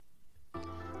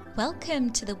Welcome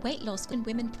to the Weight Loss and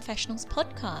Women Professionals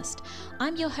podcast.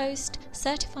 I'm your host,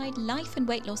 certified life and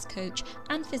weight loss coach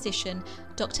and physician,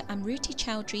 Dr. Amruti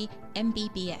Chowdhury,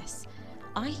 MBBS.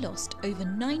 I lost over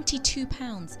 92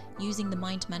 pounds using the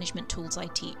mind management tools I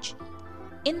teach.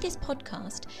 In this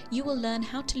podcast, you will learn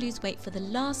how to lose weight for the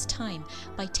last time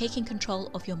by taking control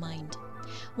of your mind.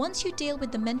 Once you deal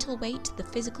with the mental weight, the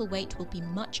physical weight will be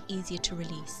much easier to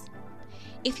release.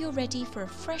 If you're ready for a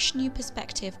fresh new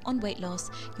perspective on weight loss,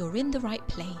 you're in the right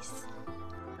place.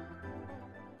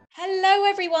 Hello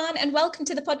everyone and welcome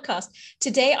to the podcast.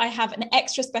 Today I have an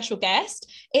extra special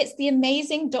guest. It's the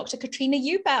amazing Dr. Katrina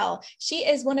Ubell. She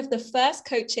is one of the first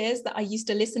coaches that I used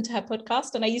to listen to her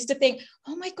podcast, and I used to think,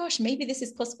 oh my gosh, maybe this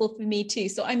is possible for me too.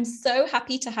 So I'm so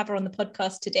happy to have her on the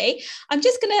podcast today. I'm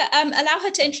just going to allow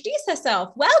her to introduce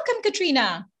herself. Welcome,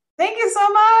 Katrina. Thank you so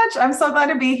much. I'm so glad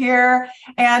to be here.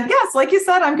 And yes, like you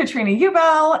said, I'm Katrina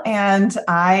Ubell, and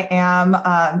I am,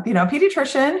 a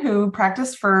pediatrician who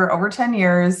practiced for over 10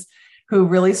 years, who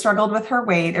really struggled with her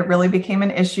weight. It really became an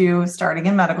issue starting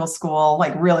in medical school,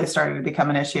 really started to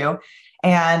become an issue.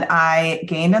 And I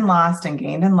gained and lost and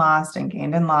gained and lost and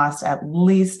gained and lost at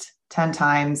least 10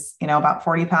 times, about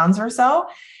 40 pounds or so.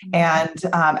 And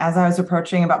as I was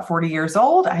approaching about 40 years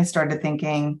old, I started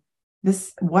thinking,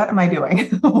 what am I doing?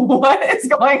 What is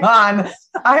going on?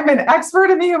 I'm an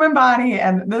expert in the human body,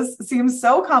 and this seems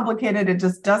so complicated. It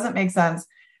just doesn't make sense.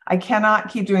 I cannot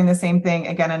keep doing the same thing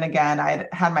again and again. I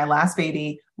had my last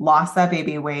baby, lost that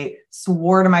baby weight,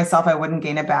 swore to myself I wouldn't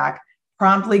gain it back,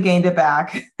 promptly gained it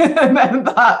back, and then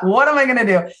thought, what am I going to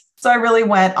do? So I really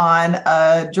went on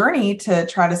a journey to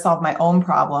try to solve my own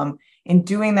problem. In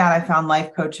doing that, I found life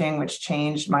coaching, which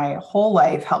changed my whole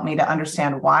life, helped me to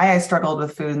understand why I struggled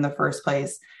with food in the first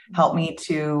place, helped me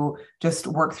to just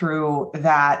work through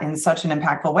that in such an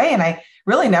impactful way. And I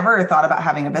really never thought about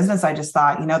having a business. I just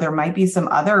thought, there might be some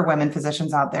other women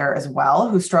physicians out there as well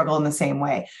who struggle in the same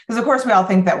way. Because of course, we all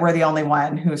think that we're the only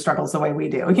one who struggles the way we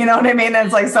do. You know what I mean?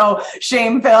 And it's so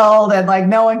shame-filled and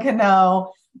no one can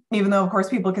know, even though of course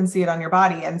people can see it on your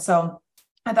body. And so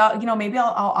I thought, maybe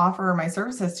I'll offer my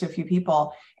services to a few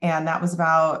people. And that was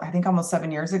about, I think, almost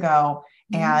 7 years ago.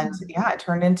 And it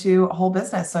turned into a whole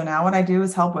business. So now what I do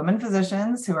is help women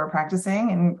physicians who are practicing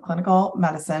in clinical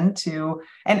medicine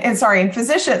and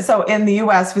physician. So in the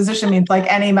US, physician means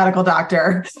any medical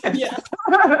doctor. Yeah.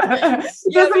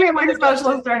 Doesn't mean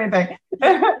specialist or anything.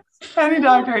 Any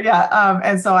doctor. Yeah.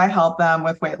 And so I help them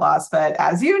with weight loss. But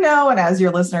as you know, and as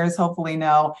your listeners hopefully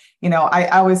know, I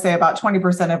always say about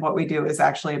 20% of what we do is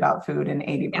actually about food, and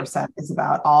 80% is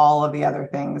about all of the other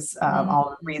things,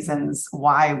 all the reasons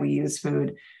why we use food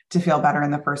to feel better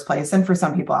in the first place. And for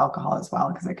some people, alcohol as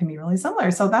well, because it can be really similar.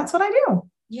 So that's what I do.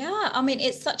 Yeah,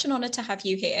 it's such an honor to have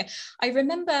you here. I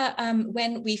remember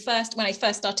when I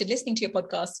first started listening to your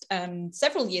podcast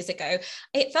several years ago,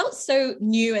 it felt so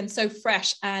new and so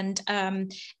fresh, and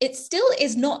it still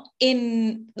is not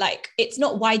it's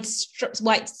not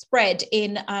widespread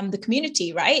in the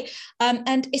community, right?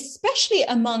 And especially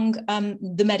among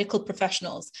the medical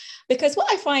professionals, because what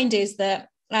I find is that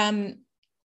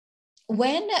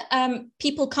when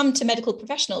people come to medical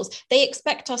professionals, they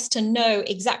expect us to know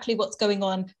exactly what's going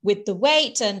on with the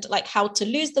weight and how to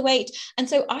lose the weight. And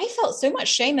so I felt so much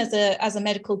shame as a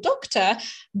medical doctor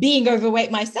being overweight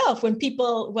myself when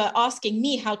people were asking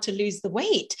me how to lose the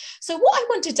weight. So what I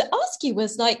wanted to ask you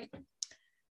was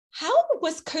how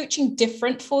was coaching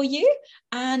different for you?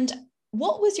 And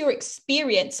what was your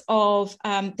experience of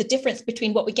the difference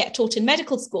between what we get taught in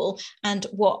medical school and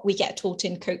what we get taught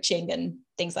in coaching and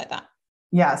things like that?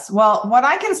 Yes. Well, what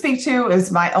I can speak to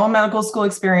is my own medical school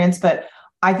experience, but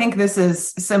I think this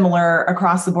is similar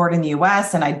across the board in the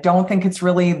US, and I don't think it's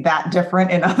really that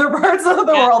different in other parts of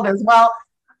the world as well.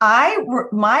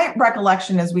 My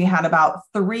recollection is we had about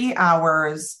 3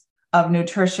 hours of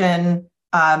nutrition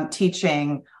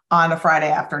teaching on a Friday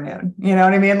afternoon. You know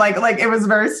what I mean? It was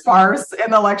very sparse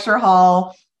in the lecture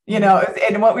hall,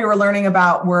 and what we were learning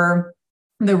about were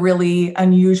the really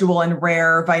unusual and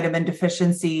rare vitamin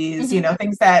deficiencies,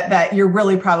 things that you're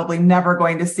really probably never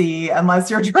going to see unless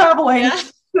you're traveling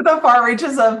to the far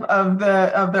reaches of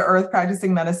the earth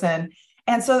practicing medicine.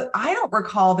 And so I don't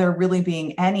recall there really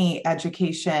being any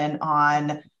education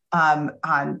on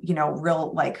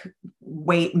real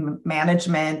weight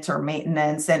management or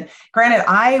maintenance. And granted,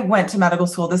 I went to medical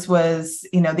school. This was,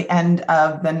 the end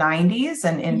of the 90s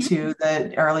and into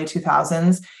the early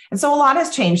 2000s. And so a lot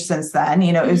has changed since then.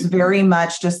 It was very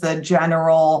much just the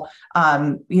general,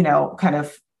 kind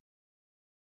of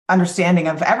understanding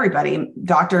of everybody,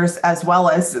 doctors as well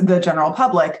as the general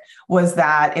public, was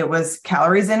that it was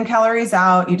calories in, calories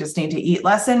out. You just need to eat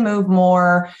less and move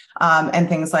more, and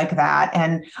things like that.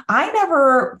 And I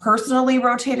never personally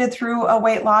rotated through a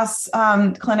weight loss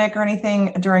clinic or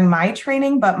anything during my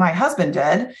training, but my husband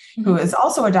did, who is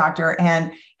also a doctor.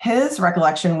 And his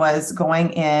recollection was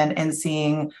going in and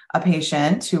seeing a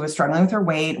patient who was struggling with her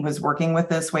weight, was working with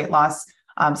this weight loss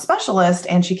specialist,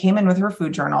 and she came in with her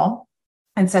food journal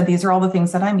and said, these are all the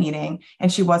things that I'm eating.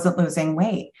 And she wasn't losing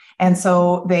weight. And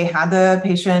so they had the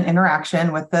patient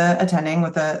interaction with the attending,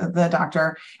 with the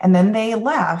doctor, and then they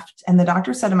left. And the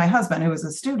doctor said to my husband, who was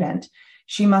a student,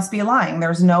 she must be lying.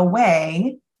 There's no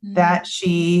way that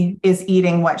she is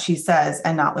eating what she says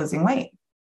and not losing weight.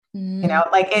 You know,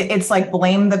 like it's like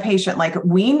blame the patient. Like,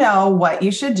 we know what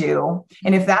you should do.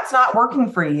 And if that's not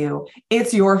working for you,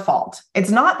 it's your fault.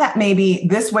 It's not that maybe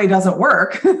this way doesn't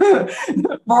work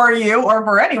for you or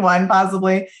for anyone,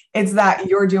 possibly. It's that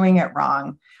you're doing it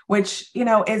wrong, which, you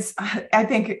know, is, I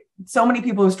think so many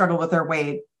people who struggle with their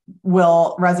weight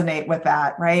will resonate with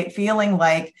that, right? Feeling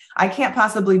like I can't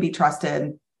possibly be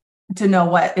trusted to know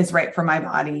what is right for my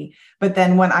body. But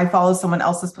then when I follow someone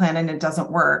else's plan and it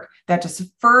doesn't work, that just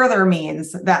further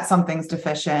means that something's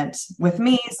deficient with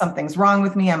me. Something's wrong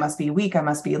with me. I must be weak. I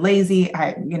must be lazy.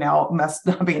 I, you know, must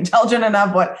not be intelligent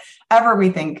enough, whatever we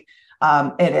think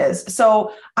it is.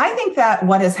 So I think that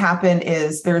what has happened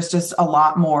is there's just a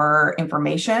lot more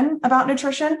information about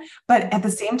nutrition, but at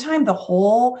the same time, the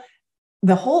whole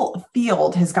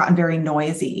field has gotten very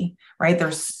noisy, right?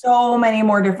 There's so many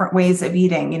more different ways of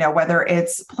eating, you know, whether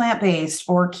it's plant-based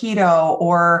or keto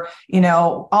or, you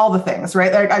know, all the things,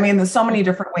 right? Like, I mean, there's so many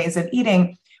different ways of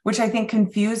eating, which I think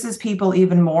confuses people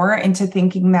even more into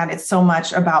thinking that it's so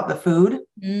much about the food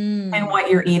and what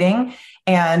you're eating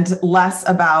and less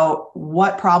about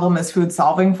what problem is food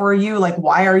solving for you. Like,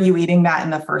 why are you eating that in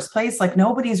the first place? Like,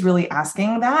 nobody's really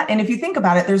asking that. And if you think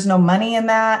about it, there's no money in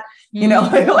that. You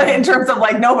know, in terms of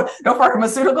like, no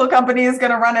pharmaceutical company is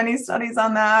going to run any studies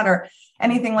on that or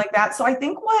anything like that. So I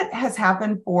think what has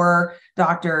happened for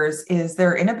doctors is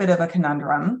they're in a bit of a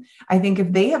conundrum. I think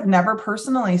if they have never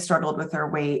personally struggled with their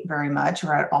weight very much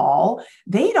or at all,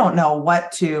 they don't know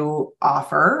what to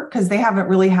offer because they haven't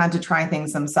really had to try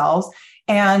things themselves.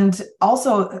 And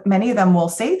also many of them will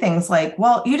say things like,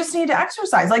 well, you just need to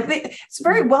exercise. Like it's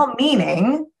very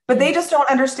well-meaning, but they just don't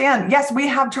understand. Yes, we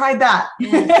have tried that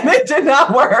and it did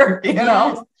not work, you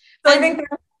know? So I think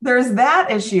there's that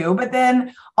issue, but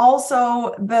then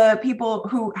also the people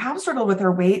who have struggled with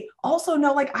their weight also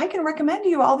know, like, I can recommend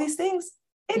you all these things.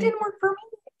 It didn't work for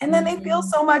me. And then they feel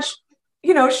so much,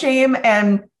 you know, shame,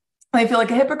 and they feel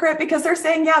like a hypocrite because they're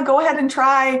saying, yeah, go ahead and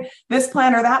try this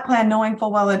plan or that plan, knowing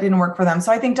full well it didn't work for them.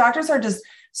 So I think doctors are just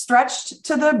stretched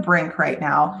to the brink right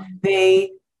now.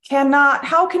 They cannot,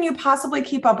 how can you possibly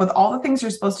keep up with all the things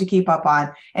you're supposed to keep up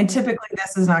on? And typically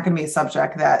this is not going to be a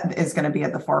subject that is going to be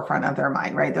at the forefront of their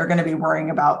mind, right? They're going to be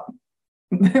worrying about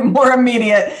more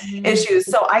immediate issues.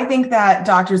 So I think that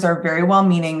doctors are very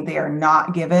well-meaning. They are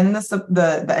not given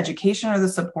the education or the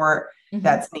support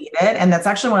that's needed. And that's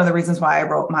actually one of the reasons why I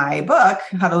wrote my book,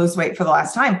 How to Lose Weight for the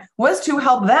Last Time, was to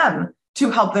help them, to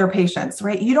help their patients,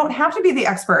 right? You don't have to be the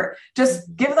expert.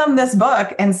 Just give them this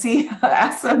book and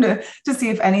ask them to see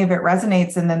if any of it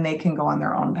resonates, and then they can go on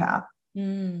their own path.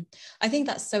 I think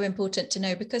that's so important to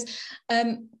know because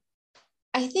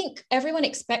I think everyone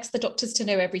expects the doctors to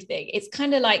know everything. It's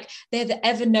kind of like they're the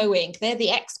ever knowing, they're the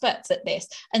experts at this.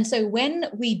 And so when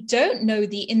we don't know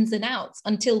the ins and outs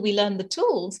until we learn the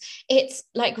tools, it's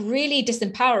like really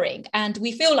disempowering. And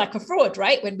we feel like a fraud,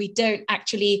 right? When we don't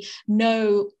actually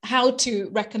know how to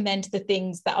recommend the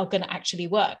things that are going to actually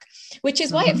work, which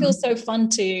is why it feels so fun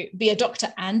to be a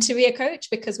doctor and to be a coach,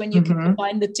 because when you can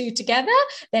combine the two together,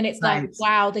 then it's like,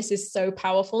 wow, this is so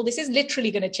powerful. This is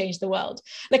literally going to change the world.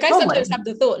 Like I sometimes have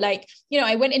the thought, like, you know,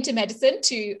 I went into medicine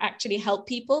to actually help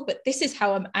people, but this is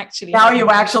how I'm actually now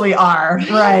you actually are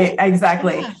right.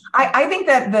 Exactly. Yeah. I think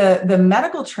that the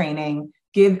medical training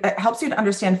helps you to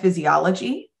understand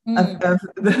physiology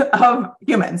of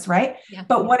humans, right? Yeah.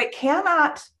 But what it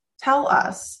cannot tell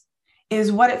us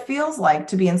is what it feels like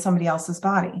to be in somebody else's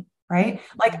body. Right?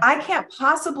 Like I can't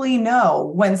possibly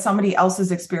know when somebody else is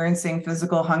experiencing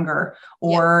physical hunger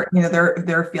or, you know,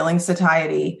 they're feeling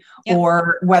satiety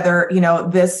or whether, you know,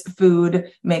 this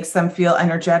food makes them feel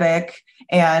energetic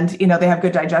and, you know, they have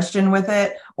good digestion with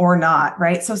it or not.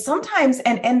 Right. So sometimes,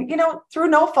 and, you know, through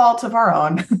no fault of our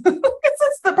own,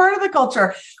 it's the part of the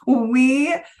culture,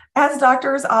 we as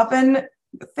doctors often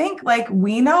think like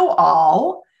we know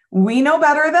all, we know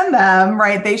better than them,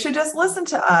 right? They should just listen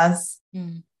to us.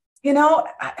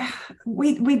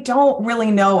 We don't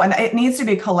really know, and it needs to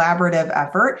be a collaborative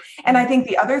effort. And I think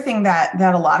the other thing that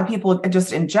a lot of people,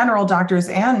 just in general, doctors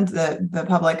and the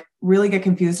public, really get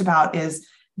confused about is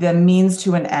the means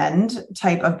to an end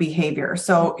type of behavior.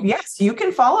 So yes, you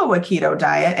can follow a keto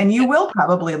diet and you will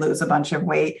probably lose a bunch of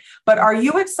weight, but are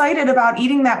you excited about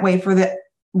eating that way for the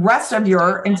rest of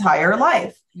your entire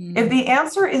life? If the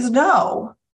answer is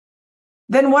no,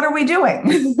 then what are we doing?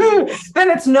 Then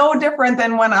it's no different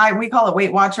than when we call it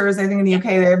Weight Watchers. I think in the UK,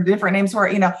 they have different names for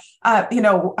it.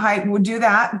 I would do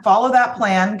that, follow that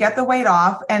plan, get the weight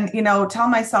off, and, tell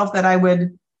myself that I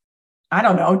would, I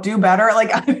don't know, do better.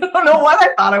 Like, I don't know what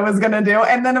I thought I was going to do.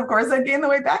 And then of course I gained the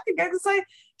weight back again because I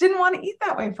didn't want to eat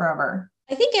that way forever.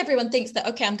 I think everyone thinks that,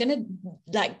 okay, I'm going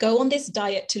to go on this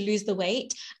diet to lose the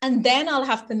weight, and then I'll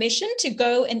have permission to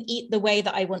go and eat the way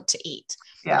that I want to eat.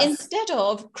 Yes. Instead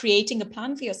of creating a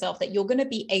plan for yourself that you're going to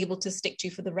be able to stick to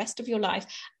for the rest of your life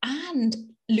and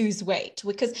lose weight.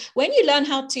 Because when you learn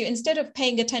how to, instead of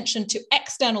paying attention to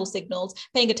external signals,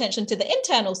 paying attention to the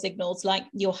internal signals, like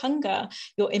your hunger,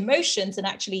 your emotions, and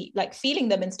actually feeling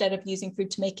them instead of using food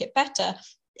to make it better,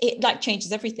 it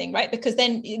changes everything, right? Because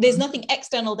then there's nothing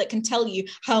external that can tell you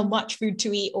how much food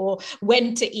to eat or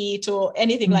when to eat or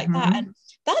anything like that. And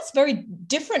that's very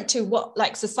different to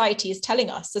what society is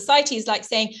telling us. Society is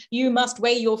saying, you must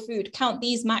weigh your food, count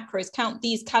these macros, count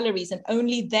these calories, and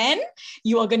only then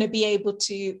you are going to be able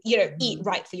to, eat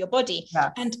right for your body.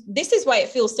 Yes. And this is why it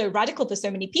feels so radical for so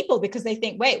many people, because they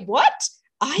think, wait, what?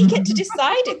 I get to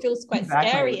decide. It feels quite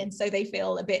scary. And so they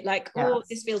feel a bit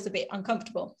this feels a bit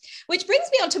uncomfortable, which brings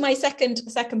me on to my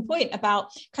second point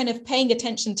about kind of paying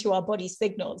attention to our body's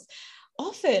signals.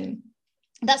 Often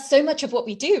that's so much of what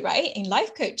we do, right? In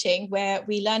life coaching, where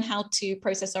we learn how to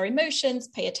process our emotions,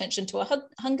 pay attention to our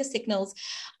hunger signals.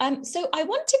 So I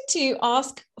wanted to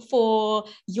ask for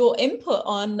your input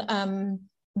on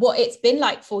what it's been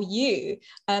like for you,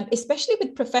 especially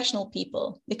with professional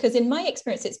people, because in my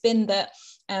experience, it's been that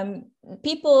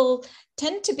people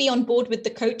tend to be on board with the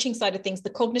coaching side of things, the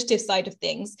cognitive side of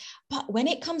things. But when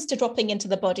it comes to dropping into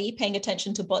the body, paying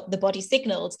attention to the body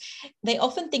signals, they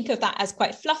often think of that as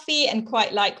quite fluffy and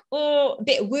quite a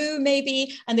bit woo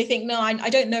maybe. And they think, no, I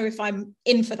don't know if I'm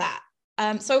in for that.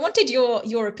 So I wanted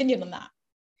your opinion on that.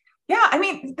 Yeah, I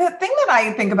mean, the thing that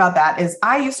I think about that is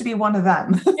I used to be one of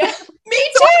them. Yeah,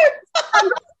 me too. I'm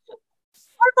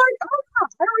like, oh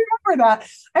gosh, I remember that.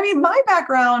 I mean, my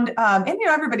background, and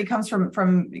everybody comes from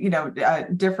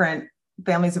different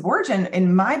families of origin.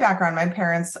 In my background, my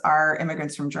parents are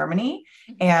immigrants from Germany,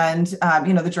 and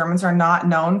the Germans are not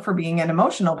known for being an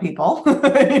emotional people,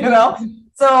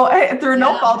 So through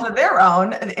no fault of their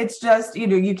own, it's just,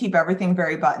 you keep everything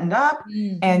very buttoned up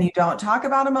and you don't talk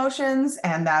about emotions.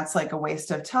 And that's a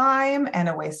waste of time and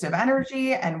a waste of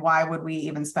energy. And why would we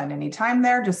even spend any time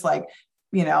there? Just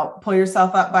pull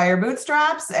yourself up by your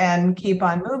bootstraps and keep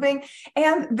on moving.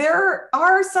 And there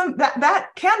are some that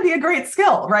can be a great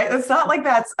skill, right? It's not like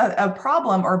that's a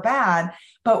problem or bad,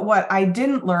 but what I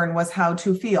didn't learn was how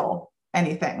to feel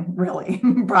anything really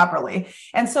properly.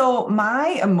 And so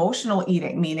my emotional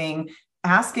eating, meaning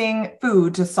asking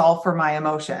food to solve for my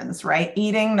emotions, right?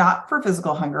 Eating not for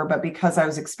physical hunger, but because I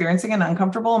was experiencing an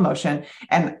uncomfortable emotion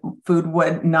and food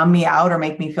would numb me out or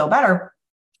make me feel better.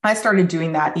 I started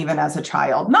doing that even as a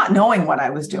child, not knowing what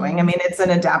I was doing. I mean, it's an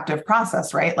adaptive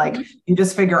process, right? You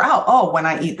just figure out, oh, when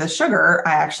I eat this sugar,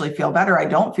 I actually feel better. I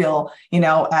don't feel,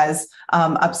 as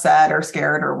upset or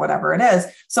scared or whatever it is.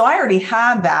 So I already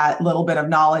had that little bit of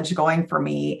knowledge going for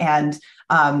me. And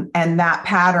that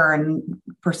pattern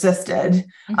persisted.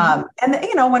 And,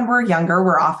 when we're younger,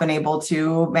 we're often able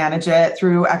to manage it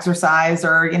through exercise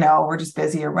or, we're just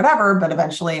busy or whatever, but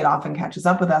eventually it often catches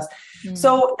up with us.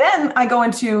 So then I go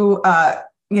into, my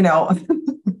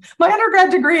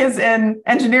undergrad degree is in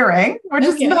engineering, which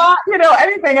is not,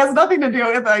 anything, has nothing to do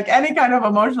with any kind of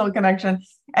emotional connection.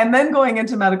 And then going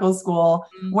into medical school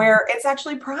where it's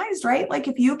actually prized, right?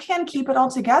 If you can keep it all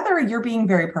together, you're being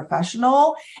very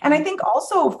professional. And I think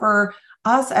also for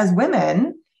us as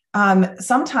women,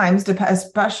 sometimes,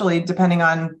 especially depending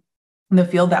on the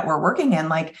field that we're working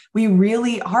in, we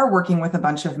really are working with a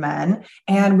bunch of men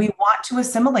and we want to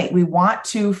assimilate. We want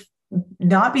to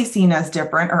not be seen as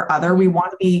different or other. We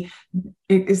want to be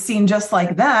seen just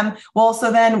like them. Well, so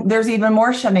then there's even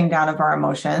more shutting down of our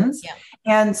emotions. Yeah.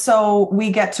 And so we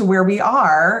get to where we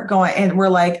are going and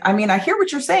we're I hear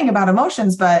what you're saying about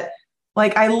emotions, but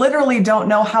I literally don't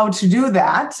know how to do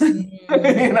that,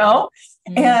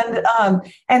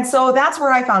 And so that's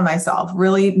where I found myself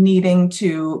really needing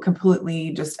to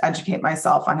completely just educate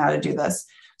myself on how to do this.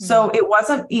 So it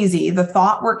wasn't easy. The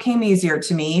thought work came easier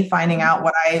to me, finding out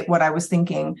what I was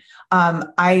thinking.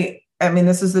 I mean,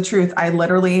 this is the truth. I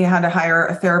literally had to hire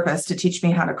a therapist to teach me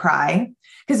how to cry,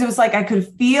 because it was like I could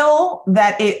feel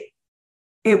that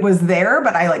it was there,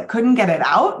 but I like couldn't get it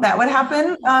out. That would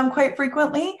happen quite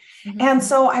frequently. And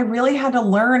so I really had to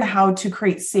learn how to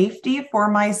create safety for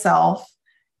myself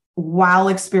while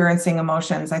experiencing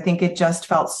emotions. I think it just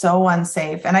felt so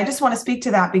unsafe. And I just want to speak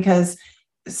to that, because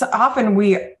so often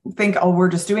we think, oh, we're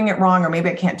just doing it wrong, or maybe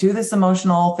I can't do this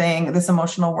emotional thing, this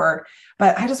emotional work.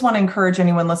 But I just want to encourage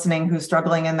anyone listening who's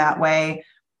struggling in that way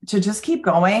to just keep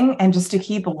going and just to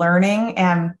keep learning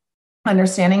and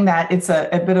understanding that it's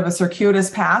a bit of a circuitous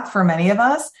path for many of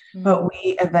us, but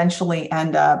we eventually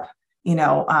end up,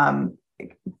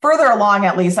 further along,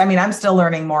 at least. I mean, I'm still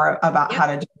learning more about how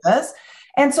to do this.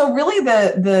 And so really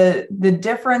the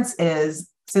difference is,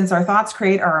 since our thoughts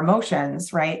create our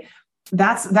emotions, right?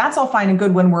 That's all fine and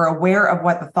good when we're aware of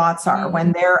what the thoughts are,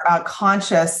 when they're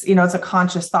conscious, it's a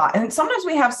conscious thought. And sometimes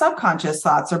we have subconscious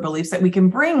thoughts or beliefs that we can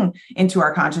bring into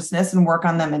our consciousness and work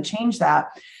on them and change that.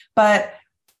 But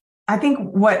I think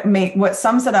what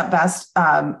sums it up best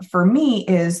for me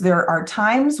is there are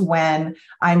times when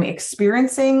I'm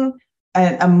experiencing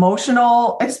an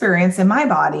emotional experience in my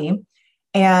body,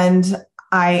 and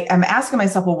I am asking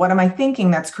myself, well, what am I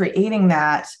thinking that's creating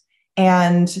that?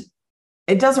 And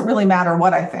it doesn't really matter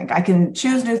what I think. I can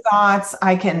choose new thoughts.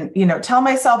 I can, tell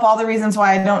myself all the reasons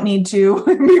why I don't need to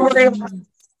be worried about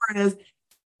what it is.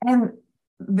 And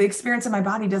the experience in my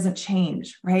body doesn't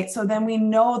change, right? So then we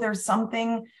know there's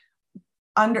something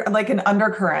like an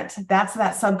undercurrent. That's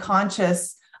that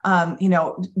subconscious,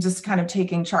 just kind of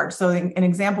taking charge. So an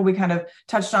example, we kind of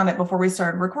touched on it before we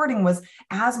started recording, was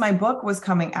as my book was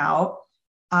coming out,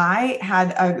 I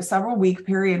had a several week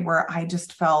period where I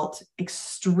just felt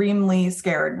extremely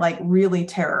scared, like really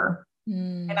terror.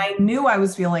 And I knew I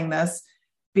was feeling this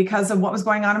because of what was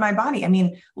going on in my body. I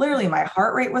mean, literally my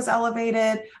heart rate was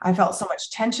elevated. I felt so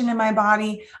much tension in my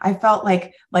body. I felt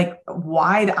like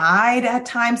wide-eyed at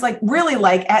times, like really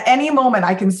like at any moment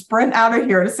I can sprint out of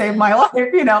here to save my life,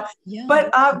 Yeah.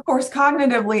 But of course,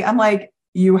 cognitively, I'm like,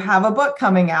 you have a book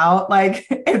coming out, like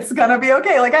it's going to be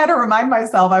okay. Like I had to remind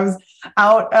myself. I was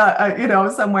out,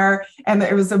 somewhere, and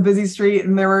it was a busy street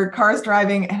and there were cars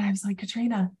driving. And I was like,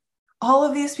 Katrina, all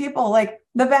of these people, like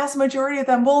the vast majority of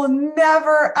them will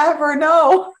never, ever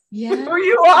know who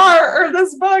you are or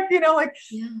this book,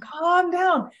 calm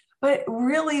down. But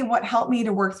really what helped me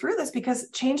to work through this, because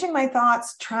changing my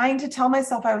thoughts, trying to tell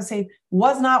myself I was safe,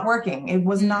 was not working. It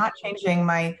was not changing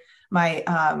my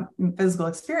physical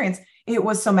experience. It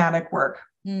was somatic work.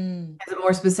 And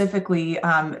more specifically,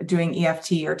 doing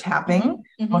EFT or tapping,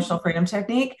 emotional freedom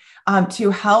technique,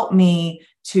 to help me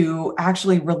to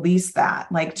actually release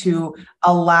that, like to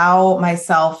allow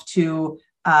myself to,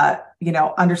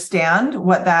 understand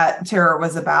what that terror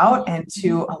was about, and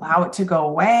to allow it to go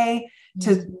away,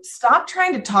 to stop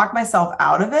trying to talk myself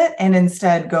out of it and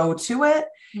instead go to it.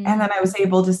 And then I was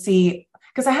able to see,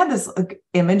 because I had this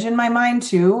image in my mind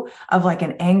too, of like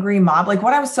an angry mob. Like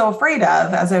what I was so afraid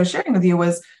of, as I was sharing with you,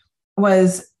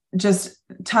 was just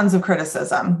tons of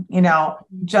criticism, we can't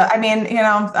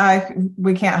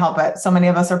help it. So many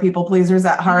of us are people pleasers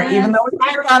at heart, even though we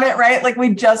work on it, right? Like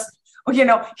we just,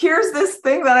 here's this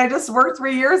thing that I just worked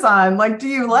 3 years on. Like, do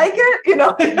you like it?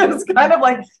 It's kind of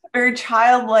like very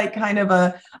childlike kind of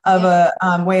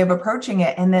a way of approaching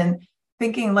it. And then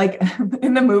thinking, like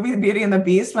in the movie Beauty and the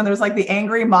Beast, when there's like the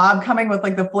angry mob coming with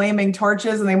like the flaming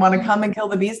torches and they want to come and kill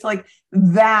the beast, like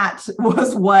that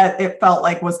was what it felt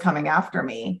like was coming after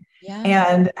me.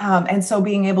 And so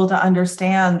being able to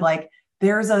understand, like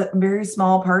there's a very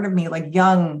small part of me, like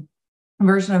young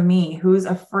version of me, who's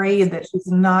afraid that she's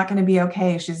not going to be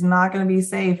okay. She's not going to be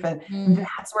safe. And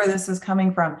that's where this is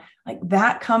coming from. Like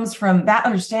that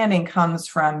understanding comes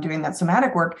from doing that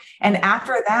somatic work. And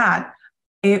after that,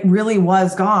 it really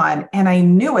was gone. And I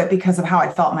knew it because of how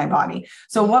I felt in my body.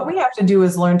 So what we have to do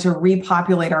is learn to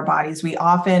repopulate our bodies. We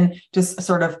often just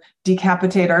sort of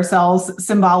decapitate ourselves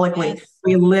symbolically. Yes.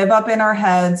 We live up in our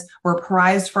heads. We're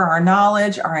prized for our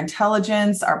knowledge, our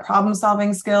intelligence, our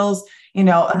problem-solving skills,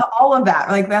 all of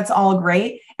that. Like that's all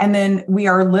great. And then we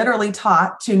are literally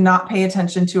taught to not pay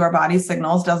attention to our body's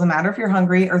signals. Doesn't matter if you're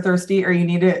hungry or thirsty or you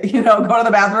need to, go to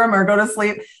the bathroom or go to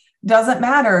sleep. Doesn't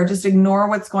matter. Just ignore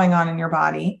what's going on in your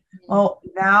body. Well,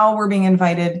 now we're being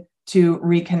invited to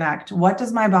reconnect. What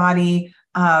does my body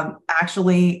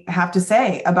actually have to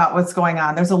say about what's going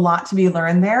on? There's a lot to be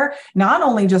learned there, not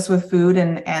only just with food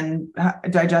and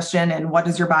digestion and what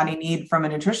does your body need from a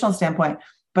nutritional standpoint,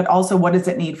 but also what does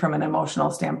it need from an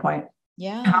emotional standpoint?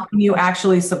 Yeah. How can you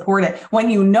actually support it? When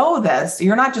you know this,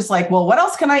 you're not just like, well, what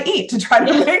else can I eat to try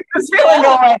to make this feeling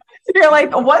go away? You're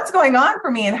like, what's going on for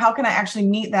me? And how can I actually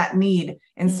meet that need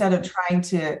instead of trying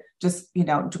to just,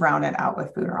 drown it out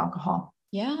with food or alcohol?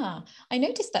 Yeah, I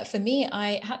noticed that for me,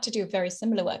 I had to do very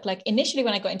similar work. Like initially,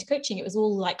 when I got into coaching, it was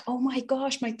all like, oh my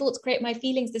gosh, my thoughts create my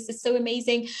feelings. This is so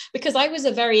amazing. Because I was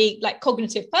a very like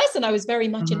cognitive person. I was very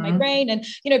much in my brain. And,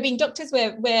 being doctors,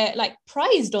 we're like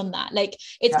prized on that. Like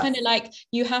it's kind of like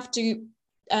you have to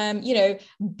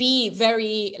be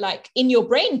very like in your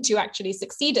brain to actually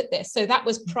succeed at this. So that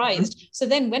was prized. So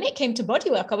then when it came to body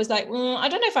work, I was like, I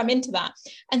don't know if I'm into that.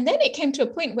 And then it came to a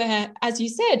point where, as you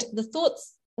said, the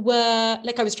thoughts were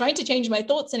like, I was trying to change my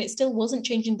thoughts and it still wasn't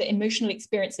changing the emotional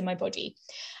experience in my body.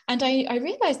 And I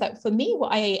realized that for me,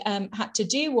 what I had to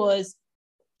do was,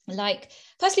 like,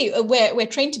 firstly, we're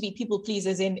trained to be people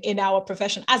pleasers in our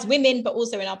profession as women, but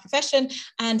also in our profession.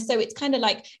 And so it's kind of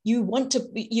like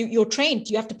you're trained,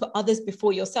 you have to put others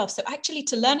before yourself. So actually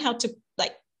to learn how to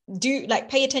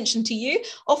pay attention to you.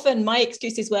 Often my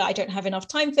excuses were, I don't have enough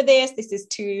time for this. This is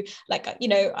too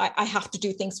I have to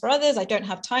do things for others. I don't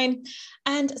have time.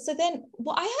 And so then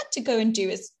what I had to go and do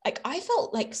is like, I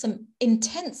felt like some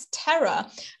intense terror,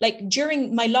 like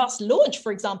during my last launch,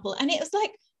 for example. And it was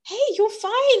like, hey, you're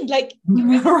fine. Like,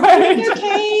 you're right.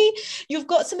 Okay. You've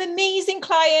got some amazing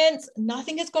clients.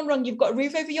 Nothing has gone wrong. You've got a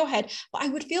roof over your head. But I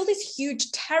would feel this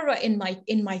huge terror in my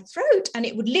throat, and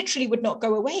it would not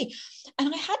go away.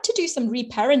 And I had to do some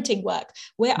reparenting work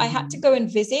where I had to go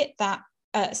and visit that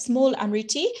small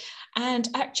Amruti and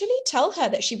actually tell her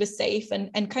that she was safe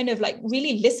and kind of like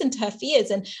really listen to her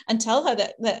fears and tell her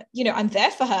that I'm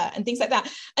there for her and things like that.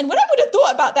 And when I would have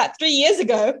thought about that 3 years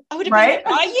ago, I would have been like,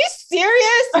 are you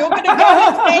serious? You're going to go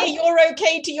and say you're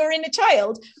okay to your inner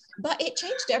child? But it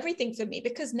changed everything for me,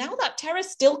 because now that terror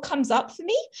still comes up for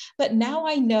me, but now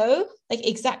I know like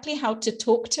exactly how to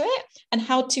talk to it and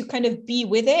how to kind of be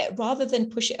with it rather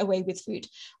than push it away with food.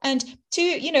 And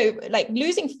like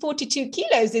losing 42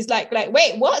 kilos is like,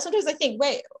 wait, what? Sometimes I think,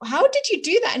 wait, how did you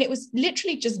do that? And it was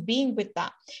literally just being with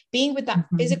that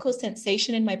physical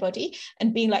sensation in my body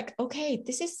and being like, okay,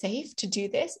 this is safe to do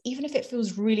this, even if it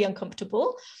feels really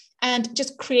uncomfortable. And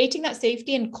just creating that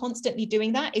safety and constantly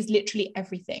doing that is literally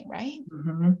everything, right?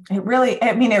 It really,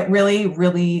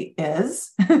 really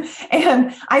is.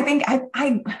 And I think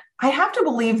I have to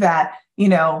believe that,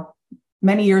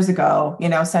 many years ago,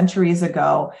 centuries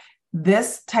ago,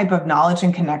 this type of knowledge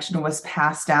and connection was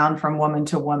passed down from woman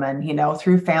to woman,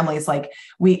 through families. Like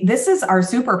this is our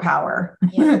superpower,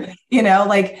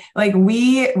 like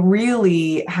we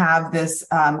really have this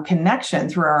connection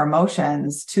through our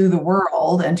emotions to the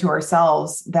world and to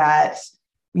ourselves that,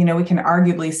 we can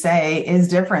arguably say is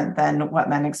different than what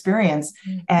men experience.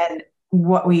 And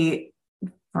what we,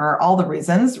 for all the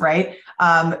reasons, right,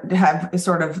 have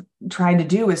sort of tried to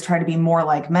do is try to be more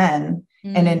like men.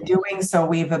 And in doing so,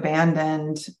 we've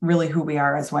abandoned really who we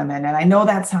are as women. And I know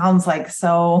that sounds like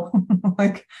so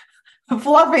like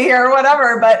fluffy or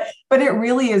whatever, but it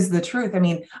really is the truth. I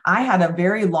mean, I had a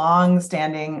very long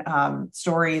standing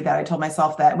story that I told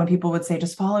myself that when people would say,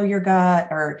 just follow your gut,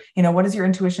 or, what does your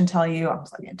intuition tell you? I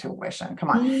was like, intuition, come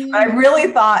on. But I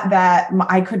really thought that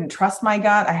I couldn't trust my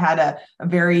gut. I had a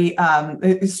very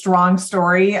strong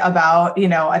story about,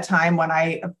 a time when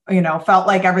I, felt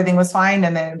like everything was fine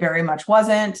and then it very much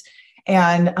wasn't.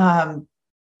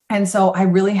 And so I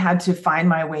really had to find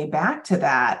my way back to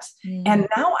that. And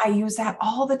now I use that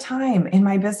all the time in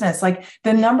my business. Like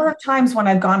the number of times when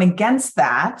I've gone against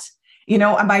that,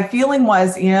 my feeling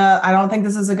was, I don't think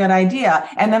this is a good idea.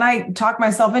 And then I talked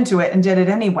myself into it and did it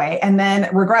anyway, and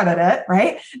then regretted it.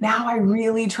 Right now, I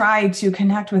really try to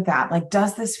connect with that. Like,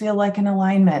 does this feel like an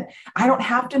alignment? I don't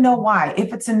have to know why.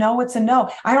 If it's a no, it's a no.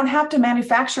 I don't have to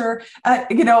manufacture,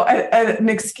 an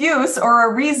excuse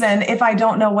or a reason if I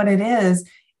don't know what it is.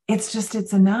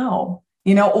 It's a no,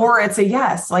 or it's a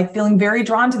yes, like feeling very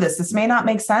drawn to this. This may not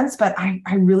make sense, but I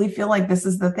really feel like this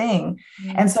is the thing.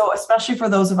 And so, especially for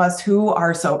those of us who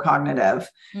are so cognitive,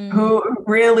 who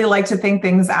really like to think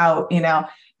things out,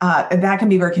 that can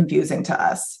be very confusing to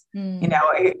us.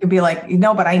 It could be like,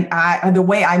 but I the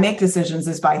way I make decisions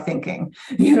is by thinking,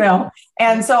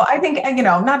 and so I think,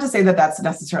 not to say that that's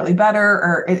necessarily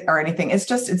better or anything. It's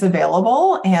just, it's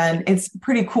available and it's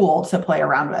pretty cool to play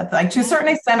around with. Like to a certain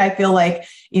extent, I feel like,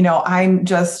 I'm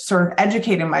just sort of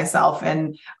educating myself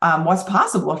in what's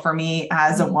possible for me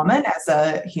as a woman, as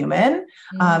a human.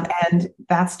 And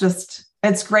that's just,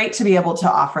 it's great to be able to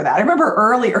offer that. I remember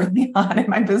early on in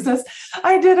my business,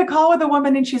 I did a call with a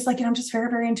woman and she's like, I'm just very,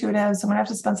 very intuitive. So I'm gonna have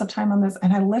to spend some time on this.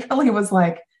 And I literally was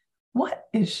like, what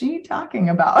is she talking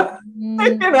about?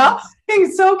 Mm.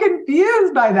 Being so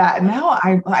confused by that. Now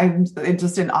I'm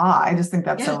just in awe. I just think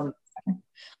that's Yeah. so.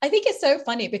 I think it's so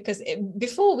funny because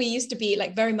before we used to be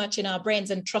like very much in our brains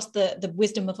and trust the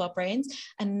wisdom of our brains.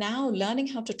 And now learning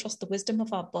how to trust the wisdom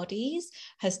of our bodies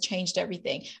has changed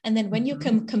everything. And then when you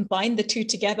can combine the two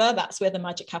together, that's where the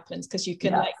magic happens, because you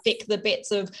can like pick the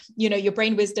bits of, your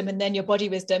brain wisdom and then your body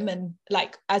wisdom. And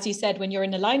like, as you said, when you're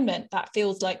in alignment, that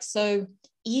feels like so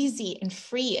easy and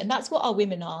free. And that's what our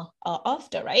women are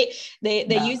after, right?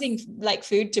 They're using like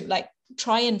food to like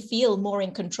try and feel more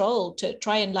in control, to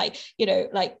try and like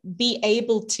be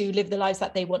able to live the lives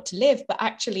that they want to live. But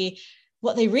actually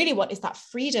what they really want is that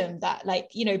freedom, that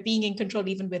like being in control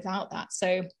even without that.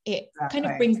 So it kind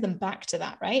of brings them back to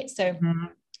that, right? So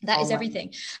that is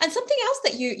everything. And something else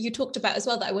that you talked about as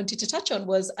well that I wanted to touch on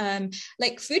was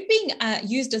like food being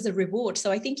used as a reward.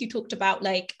 So I think you talked about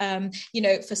like,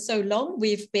 for so long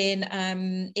we've been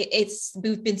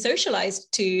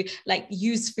socialized to like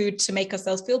use food to make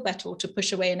ourselves feel better or to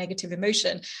push away a negative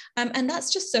emotion. And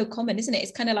that's just so common, isn't it?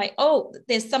 It's kind of like, oh,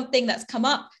 there's something that's come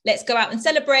up, let's go out and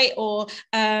celebrate. Or,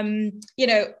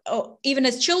 or even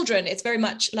as children, it's very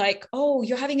much like, oh,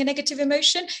 you're having a negative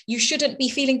emotion, you shouldn't be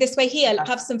feeling this way here,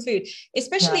 have some food.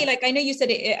 Especially like, I know you said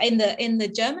it in the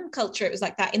German culture it was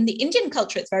like that. In the Indian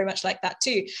culture it's very much like that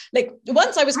too. Like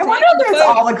once I was crying on the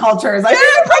phone. All the cultures. I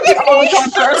think all the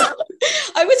cultures.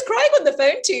 I was crying on the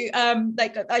phone to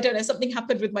like, I don't know, something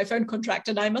happened with my phone contract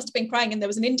and I must have been crying, and there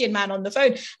was an Indian man on the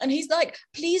phone and he's like,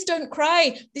 please don't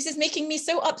cry, this is making me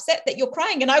so upset that you're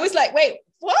crying. And I was like, wait,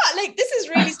 what? Like, this is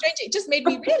really strange. It just made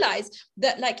me realize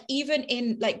that like even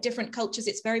in like different cultures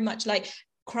it's very much like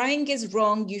crying is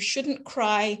wrong. You shouldn't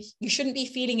cry. You shouldn't be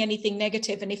feeling anything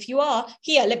negative. And if you are,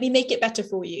 here, let me make it better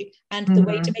for you. And the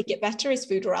way to make it better is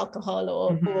food or alcohol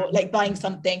or like buying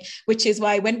something, which is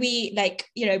why when we like,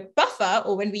 buffer,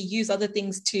 or when we use other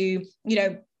things to,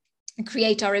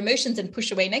 create our emotions and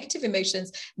push away negative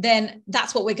emotions, then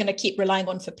that's what we're going to keep relying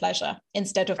on for pleasure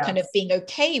instead of kind of being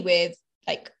okay with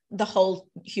like the whole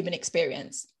human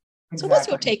experience. So what's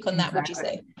your take on that? Would you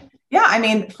say? Yeah, I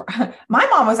mean, my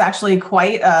mom was actually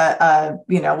quite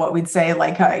what we'd say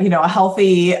like a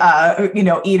healthy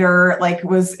eater. Like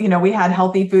was, we had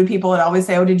healthy food. People would always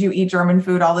say, "Oh, did you eat German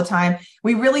food all the time?"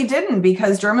 We really didn't,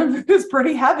 because German food is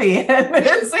pretty heavy and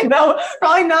it's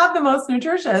probably not the most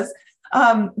nutritious.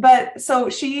 But so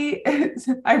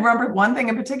I remember one thing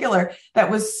in particular that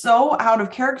was so out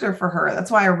of character for her. That's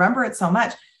why I remember it so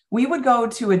much. We would go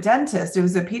to a dentist. It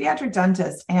was a pediatric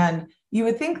dentist, and you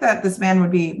would think that this man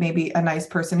would be maybe a nice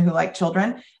person who liked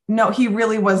children. No, he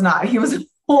really was not. He was a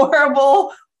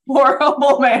horrible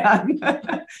man.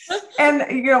 And,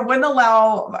 wouldn't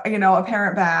allow, a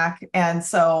parent back. And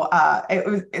so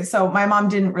so my mom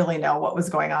didn't really know what was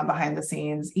going on behind the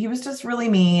scenes. He was just really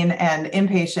mean and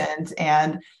impatient.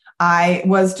 And I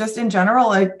was just in general,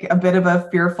 like a bit of a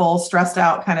fearful, stressed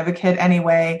out kind of a kid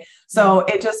anyway. So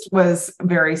it just was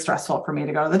very stressful for me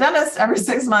to go to the dentist every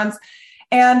 6 months.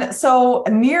 And so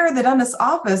near the dentist's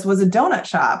office was a donut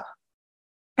shop.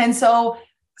 And so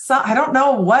I don't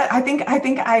know what, I think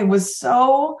I was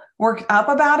so worked up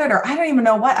about it, or I don't even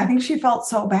know what. I think she felt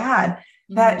so bad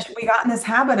that we got in this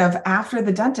habit of, after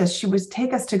the dentist, she would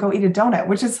take us to go eat a donut,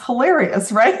 which is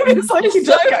hilarious, right? It's like, it's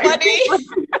so funny.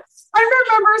 I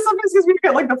remember sometimes because we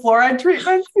get like the fluoride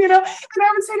treatments, and I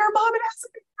would say to her, "Mom, it has to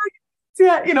be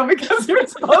because you're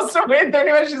supposed to wait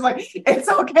 30 minutes." She's like, "It's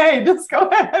okay, just go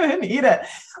ahead and eat it."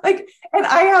 Like, and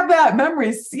I have that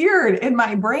memory seared in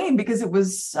my brain because it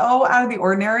was so out of the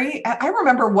ordinary. And I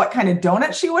remember what kind of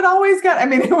donut she would always get. I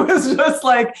mean, it was just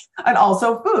like, and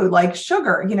also food, like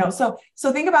sugar, so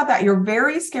think about that. You're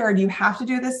very scared. You have to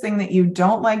do this thing that you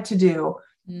don't like to do.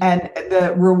 And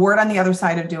the reward on the other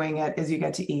side of doing it is you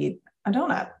get to eat a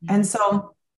donut. And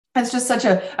so it's just such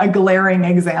a glaring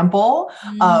example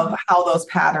of how those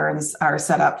patterns are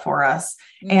set up for us.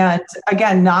 And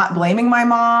again, not blaming my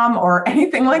mom or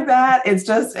anything like that. It's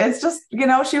just,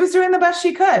 she was doing the best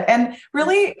she could. And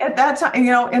really at that time,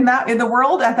 in the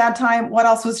world at that time, what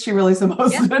else was she really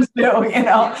supposed to do?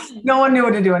 No one knew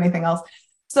how to do anything else.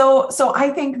 So I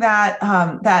think that,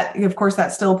 that of course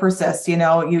that still persists. You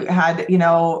had,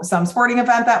 some sporting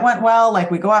event that went well,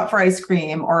 like we go out for ice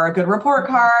cream or a good report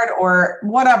card or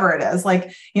whatever it is,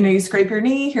 like, you scrape your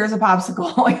knee, here's a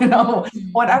popsicle,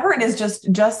 whatever it is, just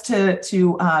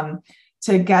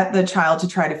to get the child to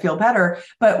try to feel better.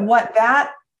 But what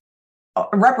that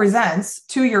represents,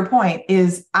 to your point,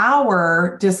 is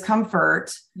our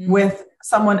discomfort with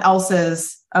someone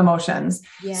else's emotions.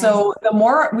 Yes. So the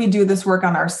more we do this work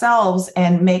on ourselves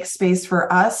and make space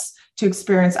for us to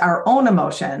experience our own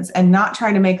emotions and not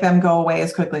try to make them go away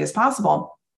as quickly as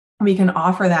possible, we can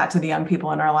offer that to the young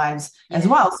people in our lives as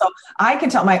well. So I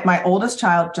can tell my oldest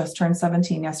child just turned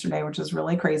 17 yesterday, which is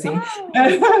really crazy.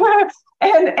 Wow.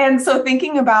 and so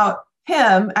thinking about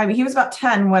him, I mean, he was about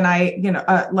 10 when I,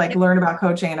 learned about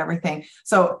coaching and everything.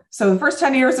 So the first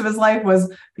 10 years of his life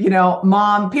was,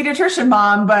 mom, pediatrician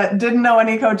mom, but didn't know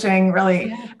any coaching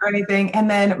really or anything. And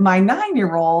then my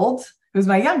 9-year-old, who's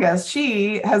my youngest,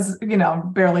 she has,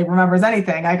 barely remembers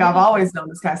anything. I've always known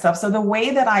this kind of stuff. So the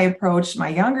way that I approach my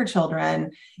younger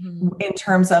children in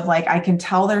terms of I can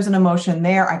tell there's an emotion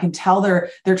there. I can tell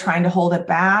they're trying to hold it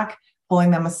back,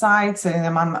 pulling them aside, sitting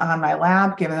them on my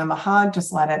lap, giving them a hug,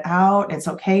 just let it out. It's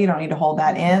okay. You don't need to hold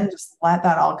that in. Just let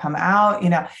that all come out,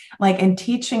 and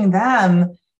teaching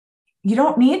them, you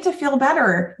don't need to feel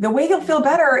better. The way you'll feel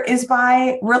better is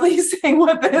by releasing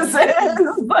what this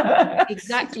is.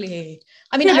 Exactly.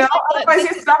 I mean, otherwise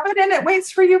you stuff it and it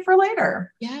waits for you for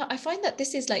later. Yeah, I find that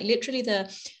this is literally the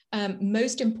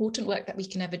most important work that we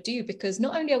can ever do, because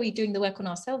not only are we doing the work on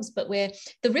ourselves, but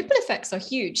the ripple effects are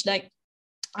huge.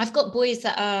 I've got boys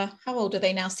that are, how old are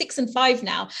they now? 6 and 5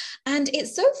 now. And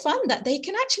it's so fun that they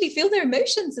can actually feel their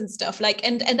emotions and stuff,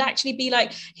 and actually be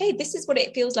like, hey, this is what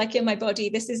it feels like in my body.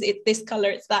 This is it, this color,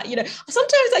 it's that,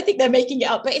 sometimes I think they're making it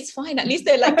up, but it's fine. At least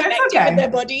they're connecting with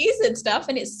their bodies and stuff.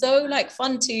 And it's so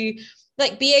fun to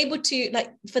be able to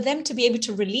for them to be able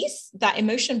to release that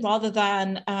emotion rather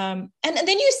than and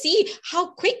then you see how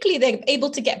quickly they're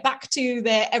able to get back to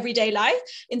their everyday life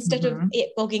instead of it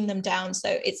bogging them down.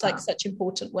 So it's such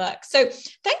important work. So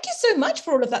thank you so much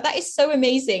for all of that. That is so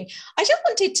amazing. I just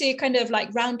wanted to kind of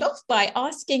round off by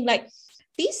asking,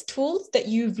 these tools that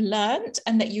you've learned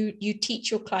and that you teach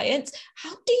your clients,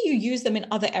 how do you use them in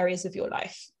other areas of your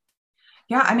life?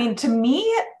 Yeah, I mean, to me,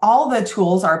 all the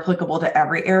tools are applicable to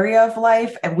every area of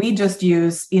life. And we just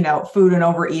use, food and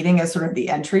overeating as sort of the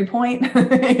entry point.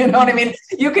 You know what I mean?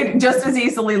 You could just as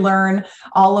easily learn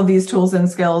all of these tools and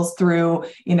skills through,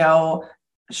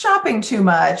 shopping too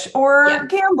much or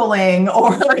gambling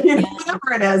or,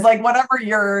 whatever it is, whatever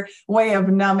your way of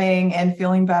numbing and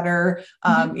feeling better,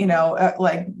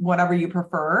 whatever you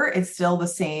prefer, it's still the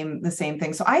same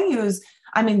thing. So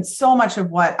so much of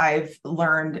what I've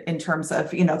learned in terms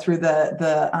of, through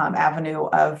the avenue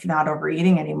of not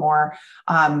overeating anymore,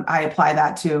 I apply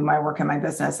that to my work and my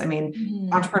business. I mean,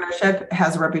 entrepreneurship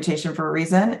has a reputation for a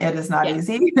reason. It is not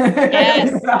easy.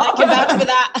 Yes, I can vouch for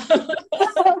that.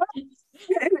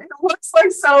 It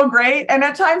looks so great. And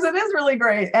at times it is really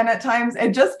great. And at times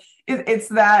it's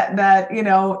that,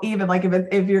 even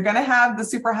if you're going to have the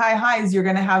super high highs, you're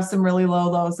going to have some really low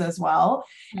lows as well.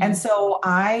 And so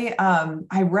I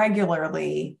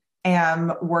regularly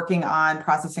am working on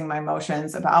processing my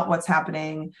emotions about what's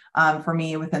happening for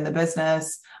me within the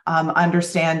business,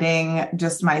 understanding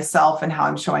just myself and how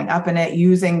I'm showing up in it,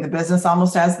 using the business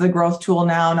almost as the growth tool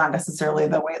now, not necessarily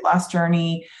the weight loss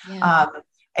journey.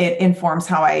 It informs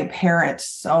how I parent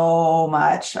so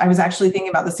much. I was actually thinking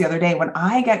about this the other day. When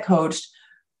I get coached,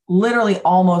 literally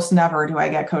almost never do I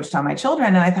get coached on my children.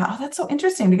 And I thought, oh, that's so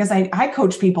interesting, because I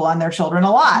coach people on their children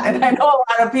a lot. And I know a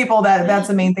lot of people that's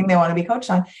the main thing they want to be coached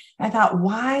on. And I thought,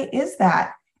 why is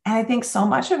that? And I think so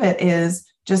much of it is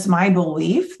just my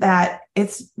belief that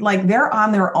it's they're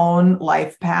on their own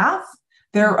life path,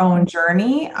 their own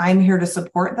journey. I'm here to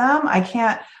support them. I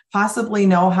can't possibly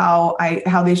know how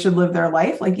they should live their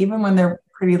life, even when they're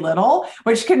pretty little,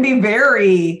 which can be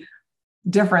very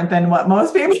different than what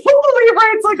most people believe,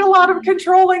 right? It's a lot of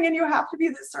controlling and you have to be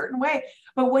this certain way.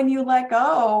 But when you let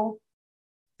go,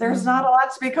 there's not a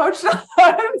lot to be coached on.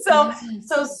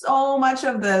 So much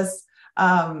of this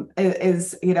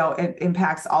is, it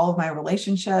impacts all of my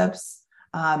relationships.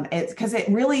 It's because it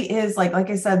really is like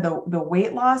I said, the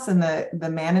weight loss and the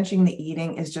managing the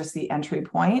eating is just the entry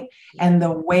point. And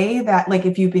the way that,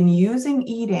 if you've been using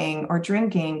eating or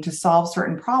drinking to solve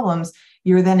certain problems,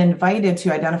 you're then invited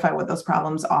to identify what those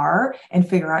problems are and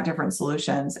figure out different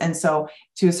solutions. And so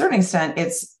to a certain extent,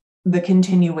 it's the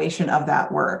continuation of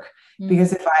that work,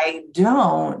 because if I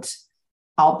don't,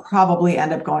 I'll probably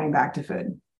end up going back to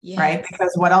food. Yes. Right.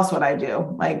 Because what else would I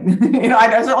do? I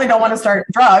certainly don't want to start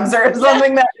drugs or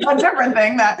something a different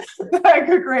thing that I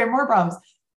could create more problems.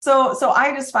 So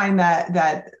I just find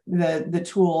that the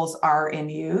tools are in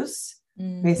use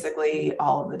basically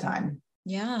all of the time.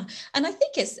 Yeah. And I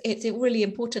think it's really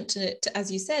important to,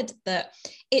 as you said, that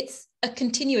it's a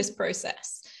continuous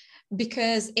process,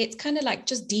 because it's kind of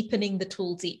just deepening the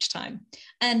tools each time.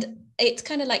 And it's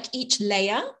kind of each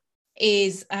layer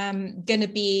is going to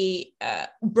be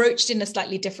broached in a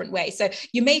slightly different way. So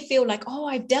you may feel like, oh,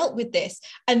 I've dealt with this,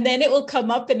 and then it will come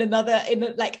up in another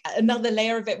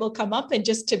layer of it will come up, and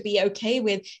just to be okay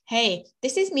with, hey,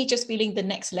 this is me just feeling the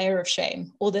next layer of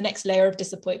shame, or the next layer of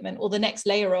disappointment, or the next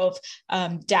layer of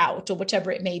doubt, or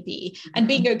whatever it may be, and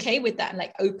being okay with that and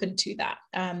like open to that.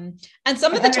 And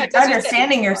some of the times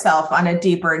understanding yourself on a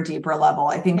deeper and deeper level.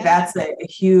 I think that's a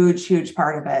huge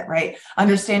part of it, right?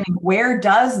 Understanding, where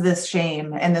does this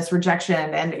shame and this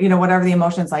rejection and, you know, whatever the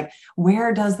emotions, like,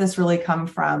 where does this really come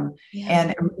from?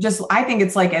 And just, I think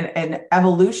it's like an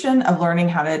evolution of learning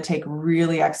how to take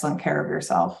really excellent care of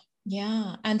yourself.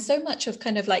 Yeah. And so much of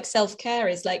kind of like self-care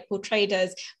is like portrayed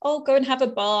as, oh, go and have a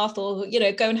bath, or, you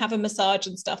know, go and have a massage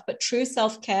and stuff. But true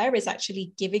self-care is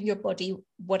actually giving your body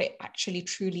what it actually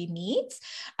truly needs.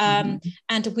 And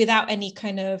without any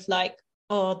kind of like,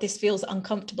 oh, this feels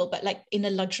uncomfortable, but like in a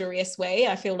luxurious way.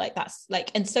 I feel like that's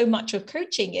like, and so much of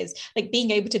coaching is like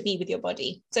being able to be with your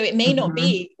body. So it may not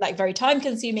be like very time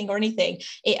consuming or anything.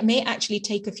 It may actually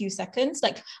take a few seconds.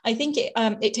 Like I think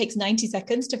it takes 90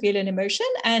 seconds to feel an emotion,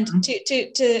 and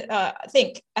to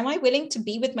think, am I willing to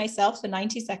be with myself for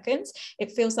 90 seconds?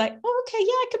 It feels like, oh, okay, yeah,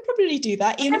 I could probably do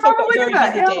that, even if I've got a very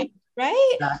busy day.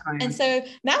 Right. Exactly. And so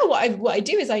now what I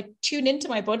do is I tune into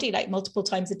my body like multiple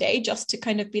times a day, just to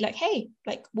kind of be like, hey,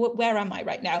 like where am I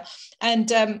right now? And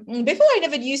before I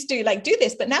never used to like do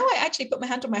this, but now I actually put my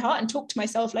hand on my heart and talk to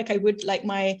myself like I would like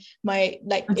my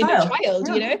like inner child,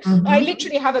 you know. I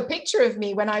literally have a picture of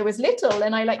me when I was little,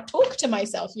 and I like talk to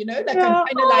myself, you know, like I'm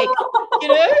kind of like, you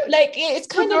know, like it's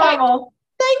kind of like,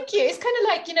 thank you. It's kind of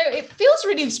like, you know, it feels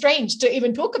really strange to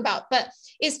even talk about, but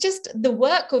it's just the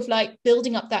work of like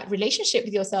building up that relationship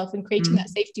with yourself and creating that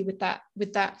safety with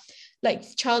that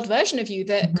like child version of you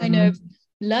that kind of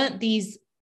learned these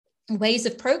ways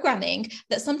of programming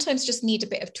that sometimes just need a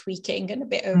bit of tweaking and a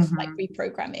bit of like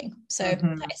reprogramming. So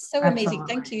that is so amazing.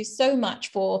 Thank you so much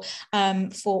for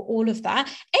all of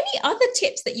that. Any other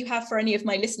tips that you have for any of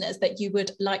my listeners that you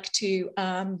would like to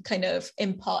kind of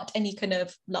impart? Any kind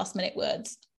of last minute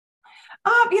words?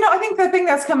 You know, I think the thing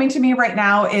that's coming to me right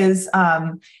now is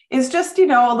just, you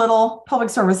know, a little public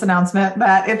service announcement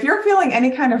that if you're feeling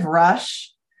any kind of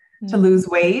rush to lose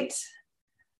weight,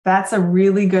 that's a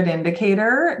really good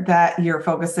indicator that you're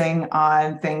focusing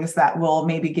on things that will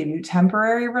maybe give you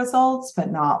temporary results,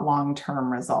 but not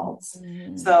long-term results.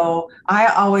 So I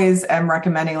always am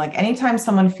recommending, like, anytime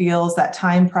someone feels that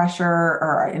time pressure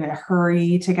or in a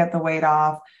hurry to get the weight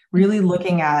off, really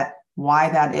looking at why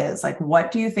that is. Like,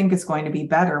 what do you think is going to be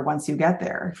better once you get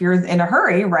there? If you're in a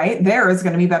hurry, right, there is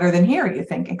going to be better than here, you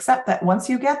think, except that once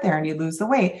you get there and you lose the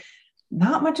weight,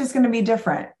 not much is going to be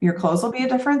different. Your clothes will be a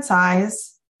different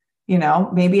size. You know,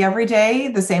 maybe every day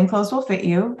the same clothes will fit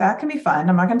you. That can be fun.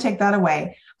 I'm not going to take that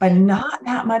away, but not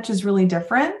that much is really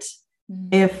different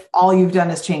if all you've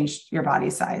done is changed your body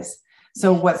size.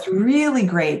 So what's really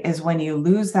great is when you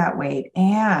lose that weight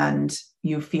and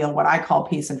you feel what I call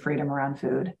peace and freedom around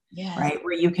food, right?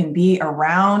 Where you can be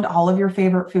around all of your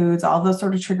favorite foods, all those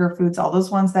sort of trigger foods, all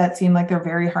those ones that seem like they're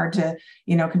very hard to,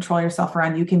 you know, control yourself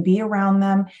around. You can be around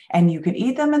them and you could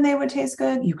eat them and they would taste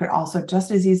good. You could also just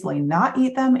as easily not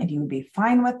eat them and you would be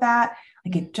fine with that.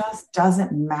 Like, it just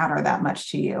doesn't matter that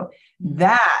much to you.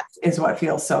 That is what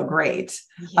feels so great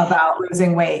about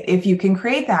losing weight. If you can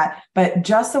create that, but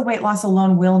just the weight loss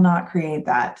alone will not create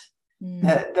that.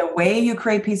 The way you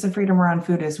create peace and freedom around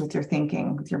food is with your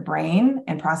thinking, with your brain,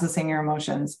 and processing your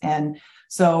emotions. And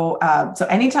so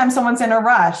anytime someone's in a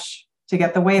rush to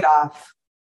get the weight off,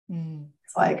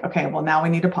 it's like, okay, well, now we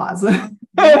need to pause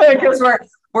because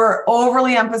we're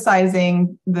overly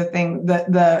emphasizing the thing,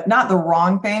 the not the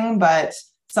wrong thing, but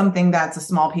something that's a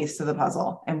small piece to the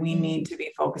puzzle. And we need to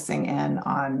be focusing in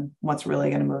on what's really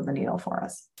going to move the needle for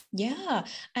us. Yeah.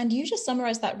 And you just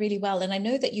summarized that really well. And I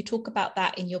know that you talk about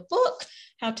that in your book,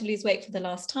 How to Lose Weight for the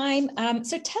Last Time.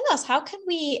 So tell us, how can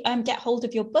we get hold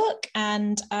of your book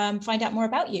and find out more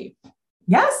about you?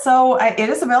 Yeah, so it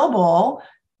is available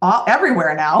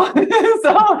everywhere now.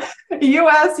 So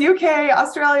US, UK,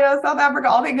 Australia, South Africa,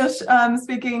 all the English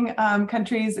speaking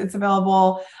countries. It's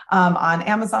available on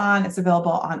Amazon. It's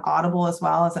available on Audible as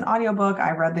well as an audiobook.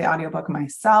 I read the audiobook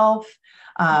myself,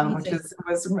 which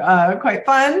was quite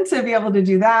fun to be able to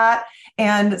do that.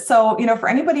 And so, you know, for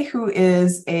anybody who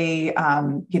is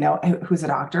who's a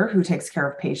doctor who takes care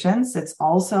of patients, it's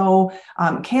also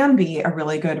can be a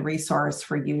really good resource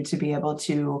for you to be able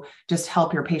to just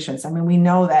help your patients. I mean, we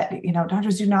know that, you know,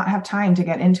 doctors do not have time to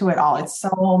get into it all. It's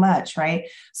so much, right?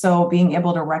 So being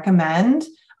able to recommend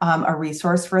a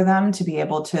resource for them to be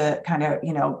able to kind of,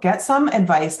 get some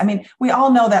advice. I mean, we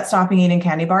all know that stopping eating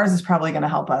candy bars is probably going to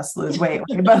help us lose weight,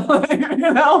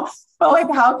 right? But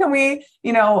like, how can we,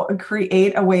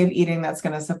 create a way of eating that's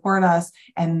going to support us,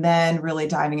 and then really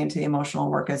diving into the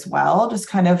emotional work as well, just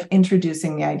kind of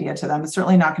introducing the idea to them. It's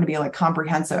certainly not going to be like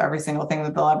comprehensive, every single thing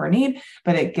that they'll ever need,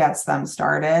 but it gets them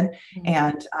started.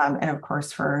 And of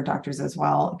course, for doctors as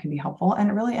well, it can be helpful,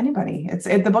 and really anybody.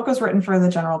 The book was written for the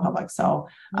general public. So,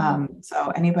 so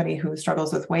anybody who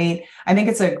struggles with weight, I think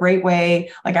it's a great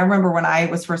way. Like, I remember when I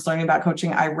was first learning about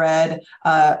coaching, I read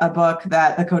a book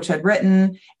that the coach had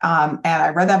written. And I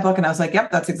read that book and I was like,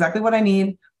 yep, that's exactly what I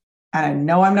need. And I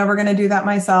know I'm never going to do that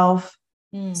myself.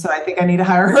 So I think I need to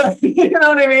hire her. You know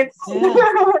what I mean?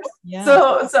 Yeah.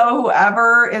 So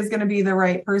whoever is going to be the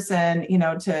right person,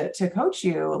 to coach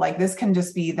you, like, this can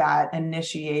just be that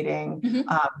initiating,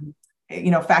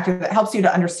 factor that helps you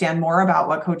to understand more about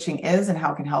what coaching is and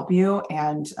how it can help you.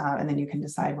 And then you can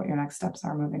decide what your next steps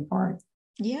are moving forward.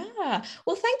 Yeah.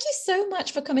 Well, thank you so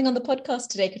much for coming on the podcast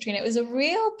today, Katrina. It was a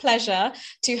real pleasure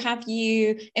to have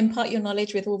you impart your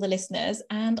knowledge with all the listeners,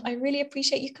 and I really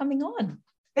appreciate you coming on.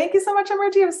 Thank you so much,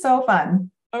 Amruti. It was so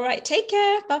fun. All right. Take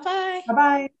care. Bye-bye.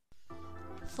 Bye-bye.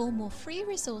 For more free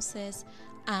resources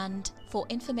and for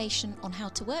information on how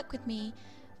to work with me,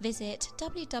 visit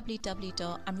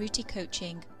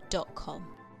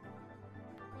www.amruticoaching.com.